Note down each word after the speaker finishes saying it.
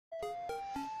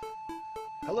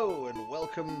Hello and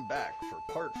welcome back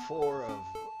for part 4 of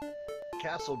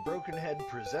Castle Brokenhead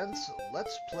presents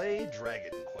Let's Play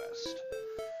Dragon Quest.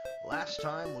 Last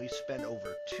time we spent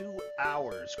over 2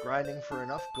 hours grinding for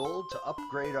enough gold to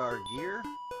upgrade our gear,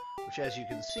 which as you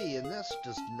can see in this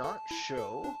does not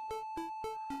show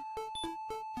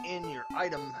in your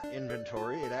item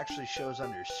inventory. It actually shows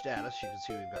under status. You can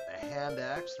see we've got the hand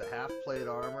axe, the half-plate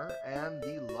armor, and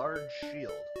the large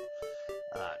shield.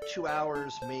 2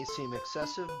 hours may seem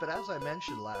excessive, but as I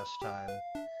mentioned last time,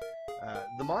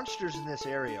 the monsters in this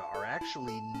area are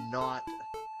actually not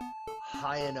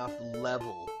high enough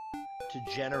level to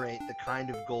generate the kind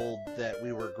of gold that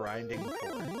we were grinding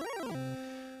for.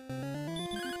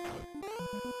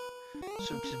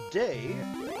 So today,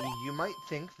 you might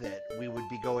think that we would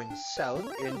be going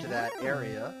south into that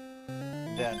area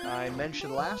that I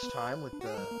mentioned last time with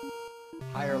the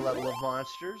higher level of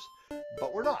monsters,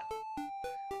 but we're not.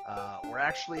 We're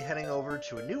actually heading over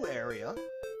to a new area,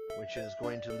 which is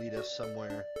going to lead us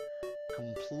somewhere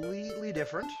completely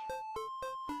different.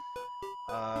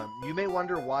 You may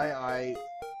wonder why I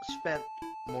spent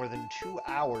more than 2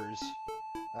 hours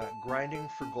grinding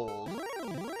for gold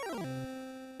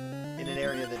in an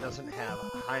area that doesn't have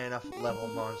high enough level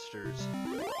monsters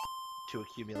to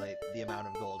accumulate the amount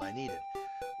of gold I needed.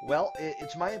 Well,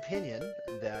 it's my opinion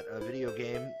that a video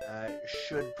game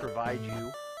should provide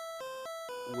you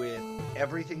with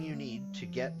everything you need to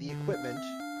get the equipment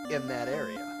in that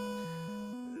area.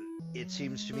 It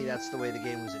seems to me that's the way the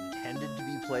game was intended to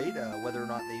be played. Whether or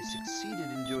not they succeeded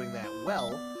in doing that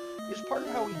well is part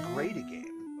of how we grade a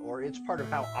game, or it's part of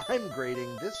how I'm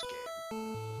grading this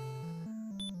game.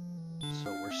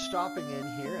 So we're stopping in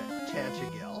here at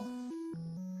Tantagel.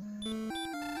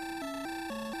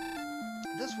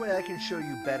 This way I can show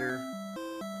you better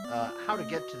how to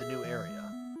get to the new area.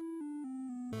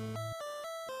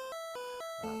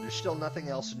 There's still nothing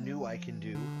else new I can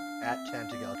do at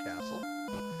Tantagel Castle.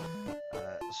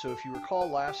 So if you recall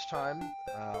last time,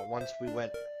 once we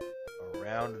went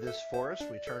around this forest,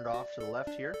 we turned off to the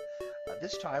left here.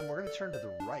 This time we're going to turn to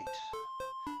the right.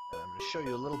 I'm going to show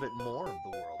you a little bit more of the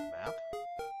world map.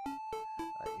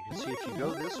 You can see if you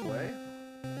go this way,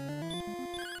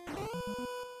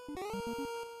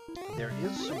 there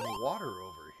is some water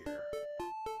over here.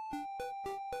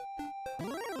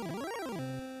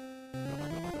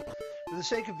 For the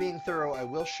sake of being thorough, I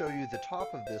will show you the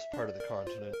top of this part of the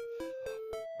continent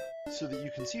so that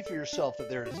you can see for yourself that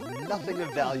there is nothing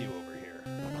of value over here.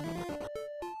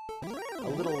 A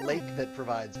little lake that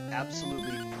provides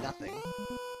absolutely nothing.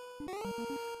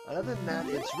 Other than that,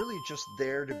 it's really just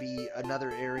there to be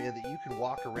another area that you can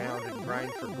walk around and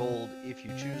grind for gold if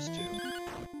you choose to.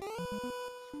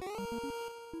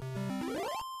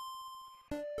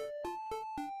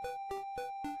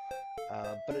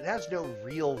 But it has no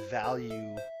real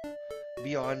value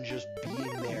beyond just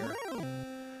being there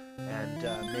and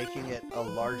making it a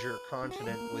larger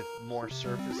continent with more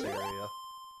surface area.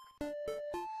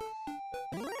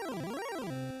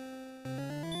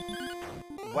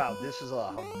 Wow, this is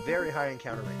a very high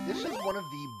encounter rate. This is one of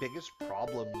the biggest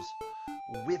problems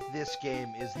with this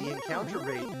game, is the encounter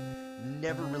rate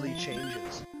never really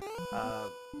changes.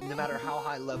 No matter how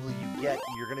high level you get,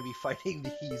 you're going to be fighting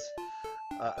these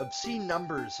obscene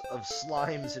numbers of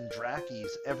slimes and drakies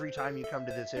every time you come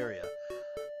to this area.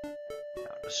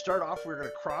 Now, to start off, we're going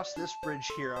to cross this bridge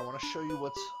here. I want to show you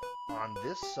what's on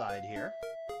this side here.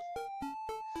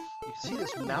 You can see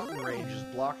this mountain range is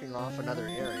blocking off another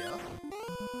area.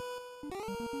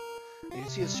 You can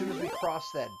see as soon as we cross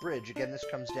that bridge, again this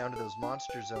comes down to those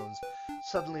monster zones,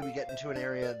 suddenly we get into an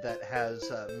area that has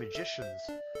magicians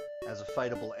as a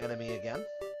fightable enemy again.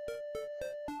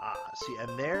 See,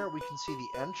 and there we can see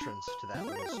the entrance to that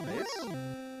little space.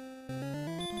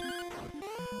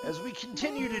 As we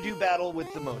continue to do battle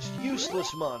with the most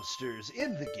useless monsters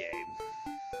in the game.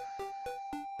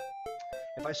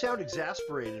 If I sound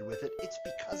exasperated with it, it's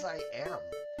because I am.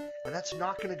 And that's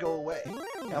not going to go away.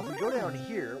 Now, if we go down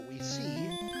here, we see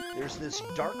there's this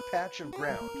dark patch of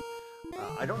ground.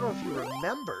 I don't know if you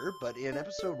remember, but in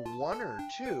episode 1 or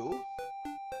 2...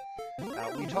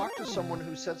 we talked to someone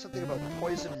who said something about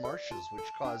poison marshes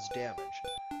which cause damage.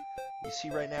 You see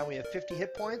right now we have 50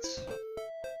 hit points.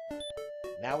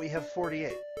 Now we have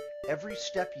 48. Every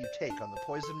step you take on the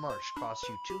poison marsh costs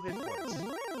you 2 hit points.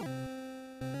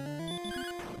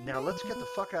 Now let's get the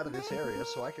fuck out of this area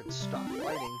so I can stop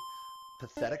fighting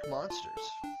pathetic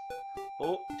monsters.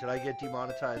 Oh, did I get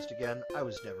demonetized again? I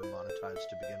was never monetized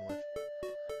to begin with.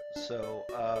 So,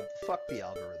 fuck the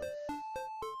algorithm.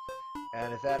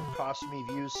 And if that costs me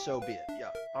views, so be it.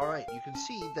 Yeah. Alright, you can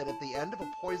see that at the end of a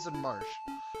poison marsh,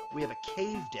 we have a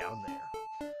cave down there.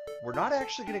 we're not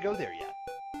actually going to go there yet.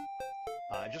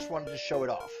 I just wanted to show it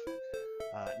off.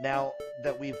 Now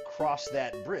that we've crossed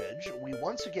that bridge, we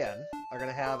once again are going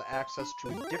to have access to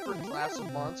a different class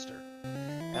of monster.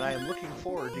 And I am looking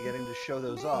forward to getting to show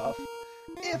those off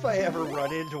if I ever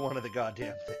run into one of the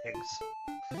goddamn things.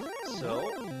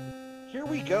 So, here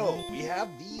we go. We have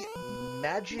the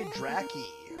Magidraki.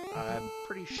 I'm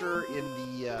pretty sure in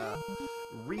the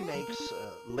remakes,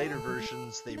 later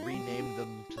versions, they renamed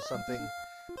them to something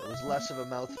that was less of a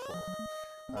mouthful.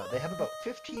 They have about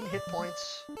 15 hit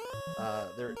points.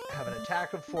 They have an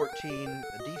attack of 14,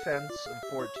 a defense of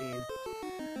 14.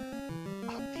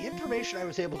 The information I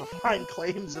was able to find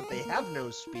claims that they have no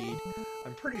speed.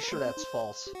 I'm pretty sure that's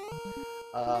false.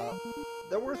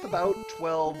 They're worth about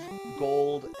 12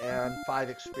 gold and 5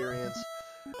 experience.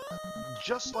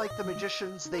 Just like the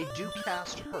magicians, they do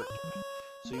cast hurt,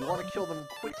 so you want to kill them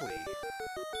quickly.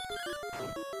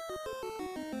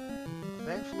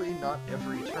 Thankfully, not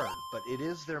every turn, but it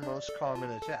is their most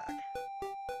common attack.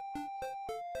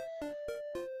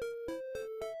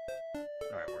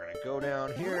 Alright, we're going to go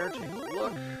down here, take a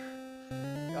look.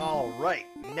 Alright,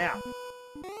 now,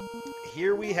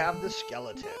 here we have the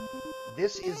skeleton.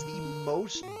 This is the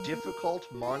most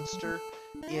difficult monster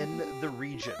in the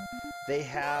region. They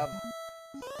have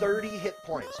 30 hit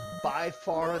points, by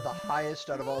far the highest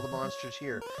out of all the monsters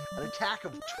here. An attack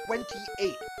of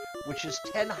 28, which is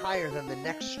 10 higher than the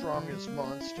next strongest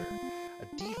monster.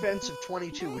 A defense of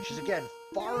 22, which is, again,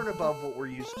 far and above what we're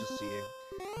used to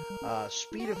seeing.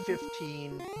 Speed of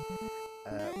 15.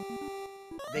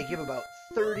 They give about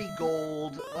 30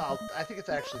 gold. Well, I think it's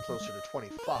actually closer to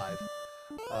 25.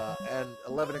 And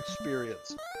 11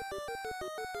 experience.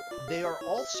 They are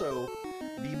also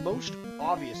the most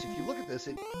obvious. If you look at this,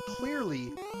 it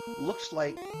clearly looks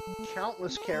like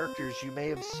countless characters you may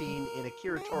have seen in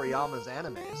Akira Toriyama's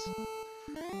animes.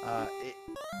 It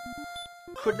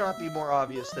could not be more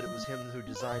obvious that it was him who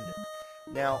designed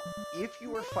it. Now, if you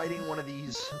were fighting one of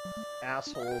these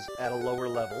assholes at a lower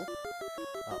level,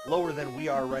 lower than we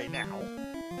are right now,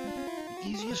 the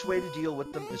easiest way to deal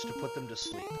with them is to put them to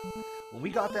sleep. When we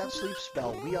got that sleep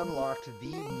spell, we unlocked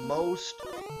the most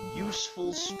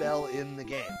useful spell in the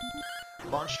game.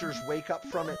 Monsters wake up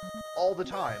from it all the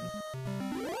time,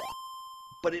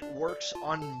 but it works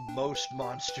on most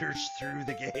monsters through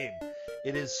the game.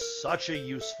 It is such a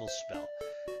useful spell.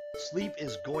 Sleep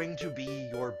is going to be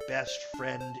your best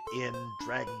friend in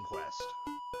Dragon Quest.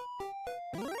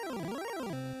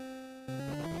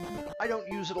 I don't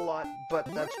use it a lot, but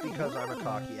that's because I'm a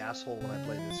cocky asshole when I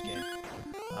play this game.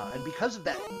 And because of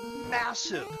that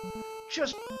massive,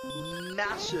 just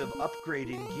massive upgrade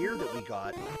in gear that we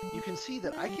got, you can see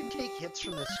that I can take hits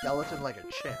from the skeleton like a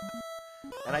champ.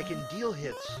 And I can deal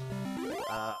hits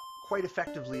quite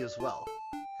effectively as well.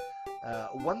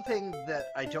 One thing that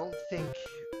I don't think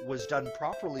was done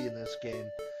properly in this game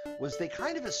was they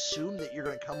kind of assume that you're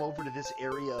going to come over to this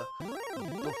area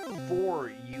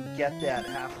before you get that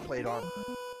half-plate armor.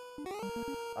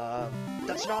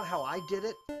 That's not how I did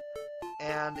it,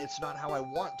 and it's not how I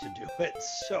want to do it.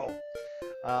 So,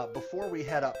 before we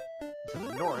head up to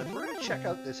the north, we're going to check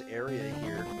out this area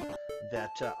here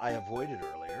that I avoided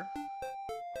earlier.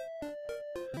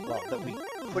 Well, that we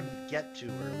couldn't get to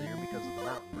earlier because of the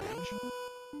mountain range.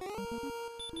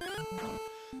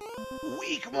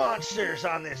 Weak monsters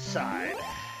on this side,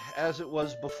 as it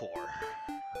was before.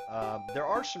 There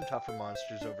are some tougher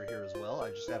monsters over here as well.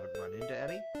 I just haven't run into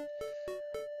any.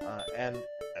 And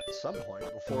at some point,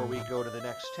 before we go to the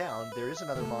next town, there is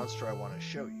another monster I want to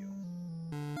show you.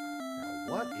 Now,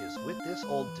 what is with this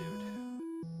old dude?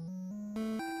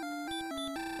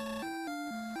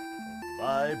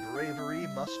 My bravery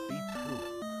must be proven.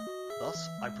 Thus,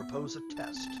 I propose a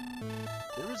test.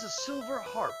 There is a silver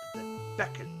harp that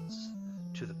beckons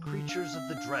to the creatures of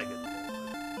the dragon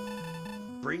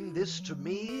lord. Bring this to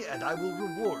me, and I will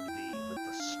reward thee with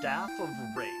the Staff of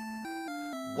Rain.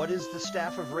 What is the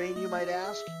Staff of Rain, you might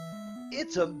ask?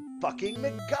 It's a fucking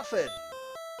MacGuffin!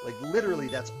 Like, literally,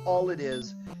 that's all it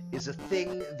is a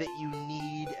thing that you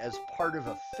need as part of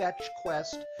a fetch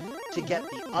quest to get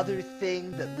the other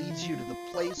thing that leads you to the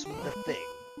place with the thing.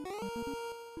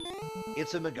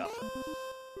 It's a MacGuffin.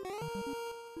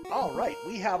 Alright,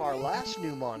 we have our last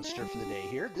new monster for the day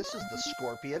here. This is the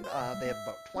Scorpion. They have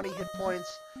about 20 hit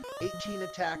points, 18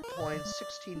 attack points,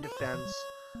 16 defense,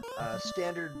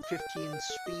 standard 15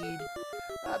 speed.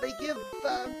 They give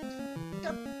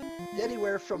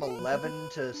anywhere from 11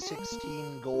 to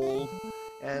 16 gold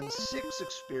and 6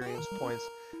 experience points.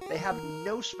 They have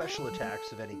no special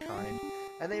attacks of any kind,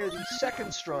 and they are the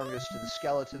second strongest of the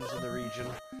skeletons in the region,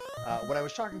 When I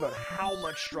was talking about how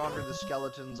much stronger the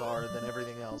skeletons are than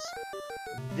everything else,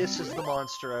 this is the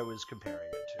monster I was comparing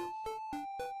it to.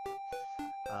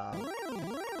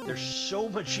 They're so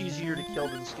much easier to kill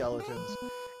than skeletons,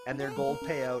 and their gold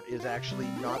payout is actually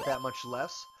not that much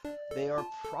less. They are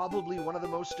probably one of the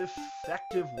most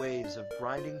effective ways of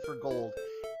grinding for gold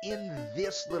in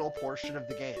this little portion of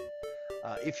the game,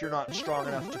 if you're not strong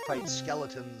enough to fight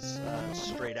skeletons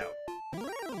straight out.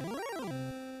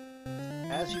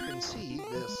 As you can see,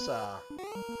 this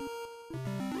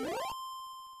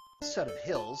set of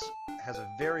hills has a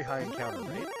very high encounter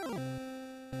rate.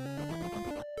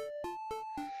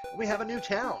 We have a new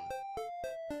town,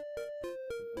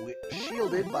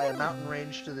 shielded by a mountain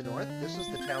range to the north. This is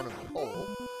the town of Cole.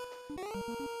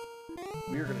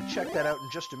 We're going to check that out in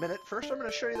just a minute. First, I'm going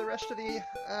to show you the rest of the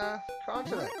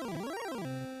continent,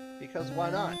 because why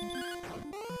not?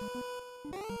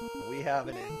 We have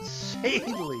an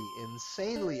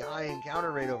insanely high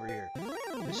encounter rate over here.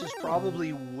 This is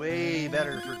probably way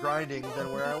better for grinding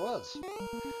than where I was.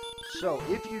 So,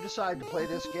 if you decide to play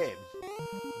this game,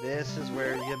 this is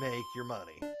where you make your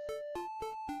money.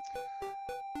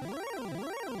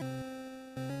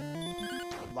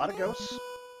 A lot of ghosts.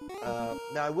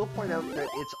 Now, I will point out that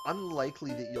it's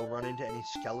unlikely that you'll run into any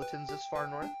skeletons this far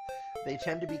north. They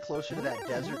tend to be closer to that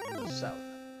desert in the south.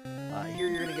 Here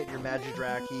you're going to get your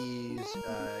Magidrakis,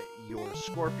 your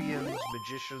scorpions,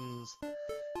 magicians,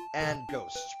 and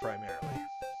ghosts primarily.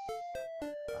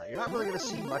 You're not really going to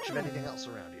see much of anything else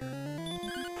around here.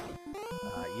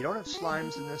 You don't have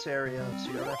slimes in this area, so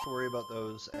you don't have to worry about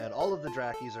those, and all of the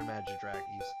Drakis are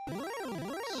Magidrakis.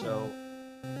 So,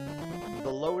 the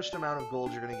lowest amount of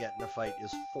gold you're going to get in a fight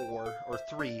is 4, or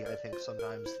 3, I think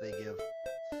sometimes they give,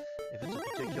 if it's a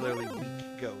particularly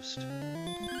weak ghost.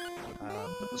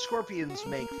 But the scorpions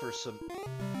make for some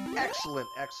excellent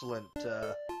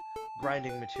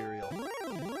grinding material.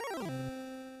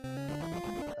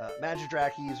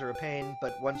 Magidrakis are a pain,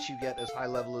 but once you get as high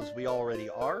level as we already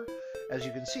are, as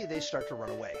you can see, they start to run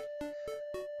away.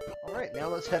 Alright, now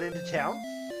let's head into town.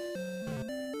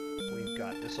 We've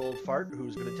got this old fart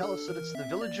who's going to tell us that it's the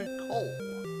village of Cole.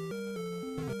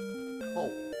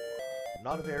 Cole.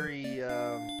 Not a very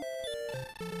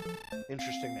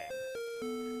interesting name.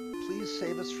 Please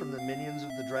save us from the minions of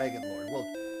the Dragon Lord. Well,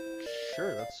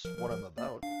 sure, that's what I'm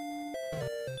about.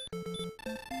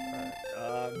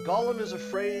 Gollum is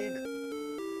afraid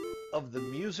of the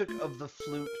music of the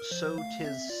flute, so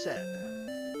 'tis said.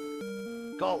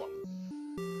 Gollum.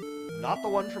 Not the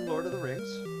one from Lord of the Rings.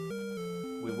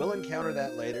 We will encounter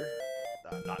that later.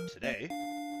 Not today.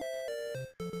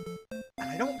 And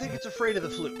I don't think it's afraid of the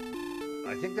flute.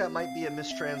 I think that might be a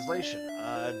mistranslation.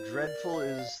 Dreadful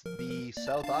is the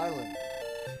South Island.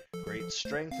 Great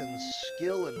strength and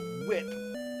skill and wit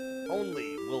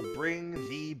only will bring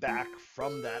thee back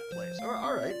from that place.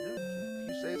 Alright, if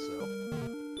you say so.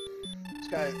 This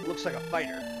guy looks like a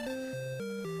fighter.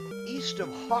 East of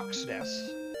Hawksness,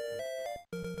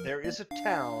 there is a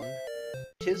town,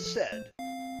 'tis said,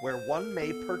 where one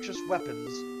may purchase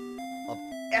weapons of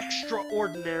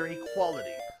extraordinary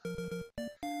quality.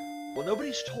 Well,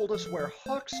 nobody's told us where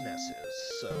Hawksness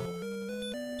is, so...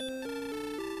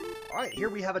 Alright, here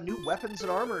we have a new weapons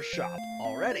and armor shop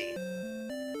already.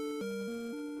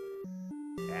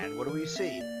 And what do we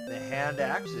see? The hand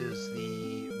axe is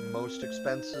the most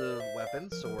expensive weapon,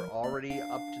 so we're already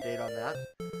up to date on that.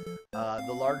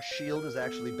 The large shield is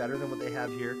actually better than what they have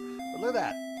here. But look at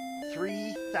that.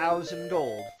 3,000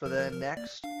 gold for the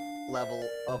next level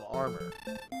of armor.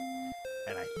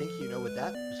 And I think you know what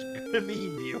that is going to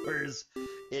mean, viewers.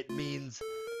 It means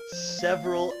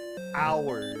several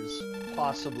hours,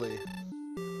 possibly.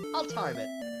 I'll time it.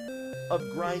 Of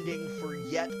grinding for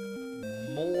yet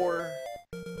more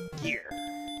gear.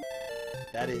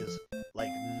 That is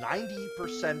like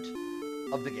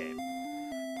 90% of the game.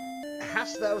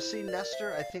 Hast thou seen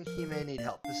Nestor? I think he may need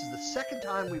help. This is the second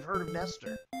time we've heard of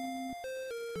Nestor.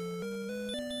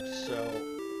 So,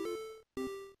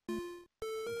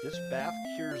 this bath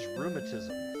cures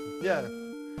rheumatism. Yeah,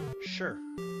 sure.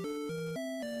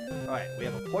 Alright, we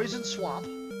have a poison swamp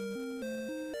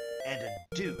and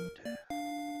a dude.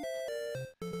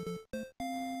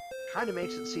 Kinda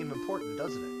makes it seem important,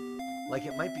 doesn't it? Like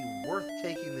it might be worth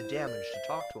taking the damage to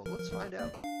talk to him. Let's find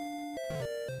out.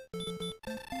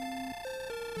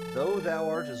 Though thou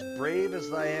art as brave as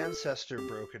thy ancestor,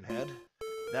 Brokenhead,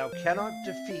 thou cannot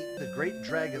defeat the great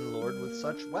Dragon Lord with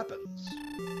such weapons.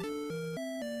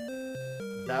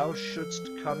 Thou shouldst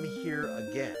come here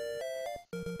again.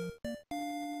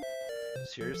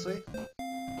 Seriously?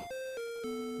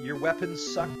 Your weapons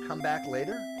suck, come back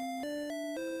later?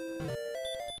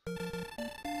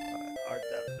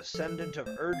 descendant of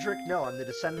Erdrick? No, I'm the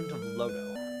descendant of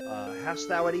Loto. Hast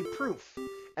thou any proof?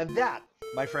 And that,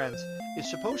 my friends, is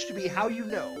supposed to be how you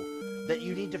know that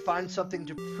you need to find something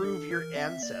to prove your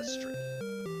ancestry.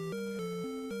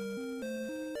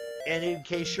 And in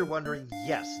case you're wondering,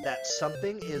 yes, that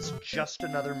something is just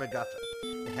another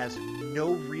MacGuffin. It has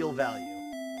no real value.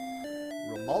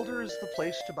 Rimuldar is the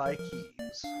place to buy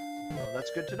keys. Well,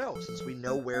 that's good to know, since we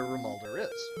know where Rimuldar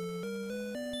is.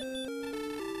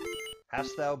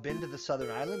 Hast thou been to the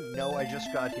southern island? No, I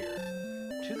just got here.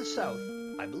 To the south,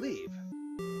 I believe,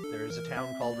 there is a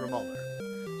town called Rimuldar.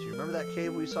 So you remember that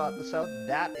cave we saw at the south?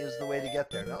 That is the way to get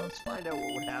there. Now let's find out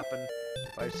what would happen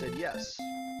if I said yes.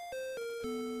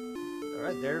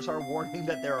 Alright, there's our warning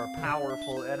that there are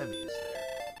powerful enemies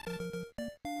there.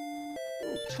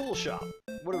 Ooh, tool shop.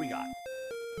 What do we got?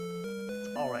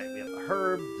 Alright, we have the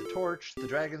herb, the torch, the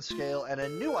dragon scale, and a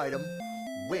new item,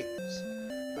 wings.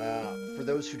 For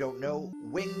those who don't know,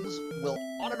 wings will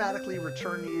automatically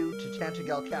return you to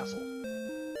Tantagal Castle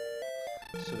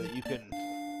so that you can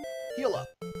heal up.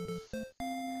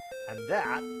 And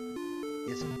that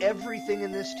is everything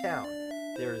in this town.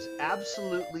 There is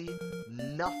absolutely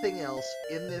nothing else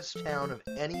in this town of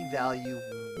any value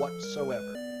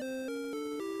whatsoever.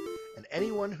 And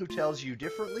anyone who tells you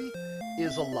differently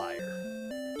is a liar.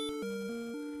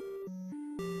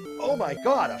 Oh my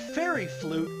god, a fairy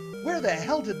flute! Where the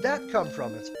hell did that come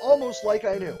from? It's almost like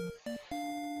I knew.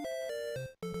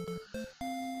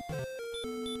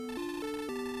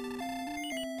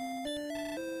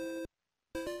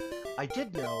 I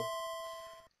did know,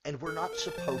 and we're not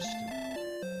supposed to know.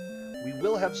 We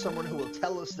will have someone who will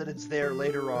tell us that it's there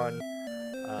later on,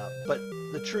 but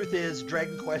the truth is,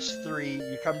 Dragon Quest III,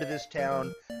 you come to this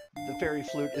town, the fairy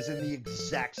flute is in the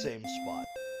exact same spot.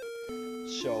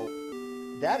 So,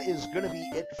 that is going to be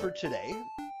it for today.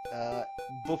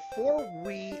 Before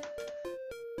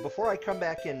I come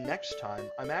back in next time,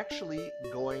 I'm actually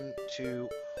going to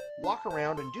walk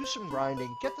around and do some grinding,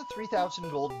 get the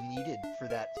 3,000 gold needed for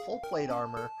that full plate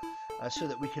armor, so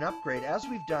that we can upgrade, as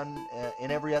we've done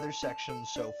in every other section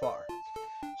so far.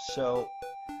 So,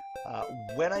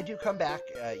 when I do come back,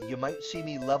 you might see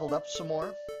me leveled up some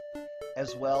more,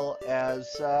 as well as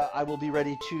I will be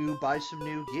ready to buy some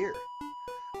new gear.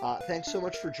 Thanks so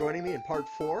much for joining me in part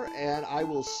 4, and I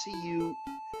will see you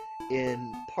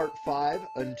in part 5.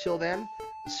 Until then,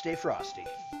 stay frosty.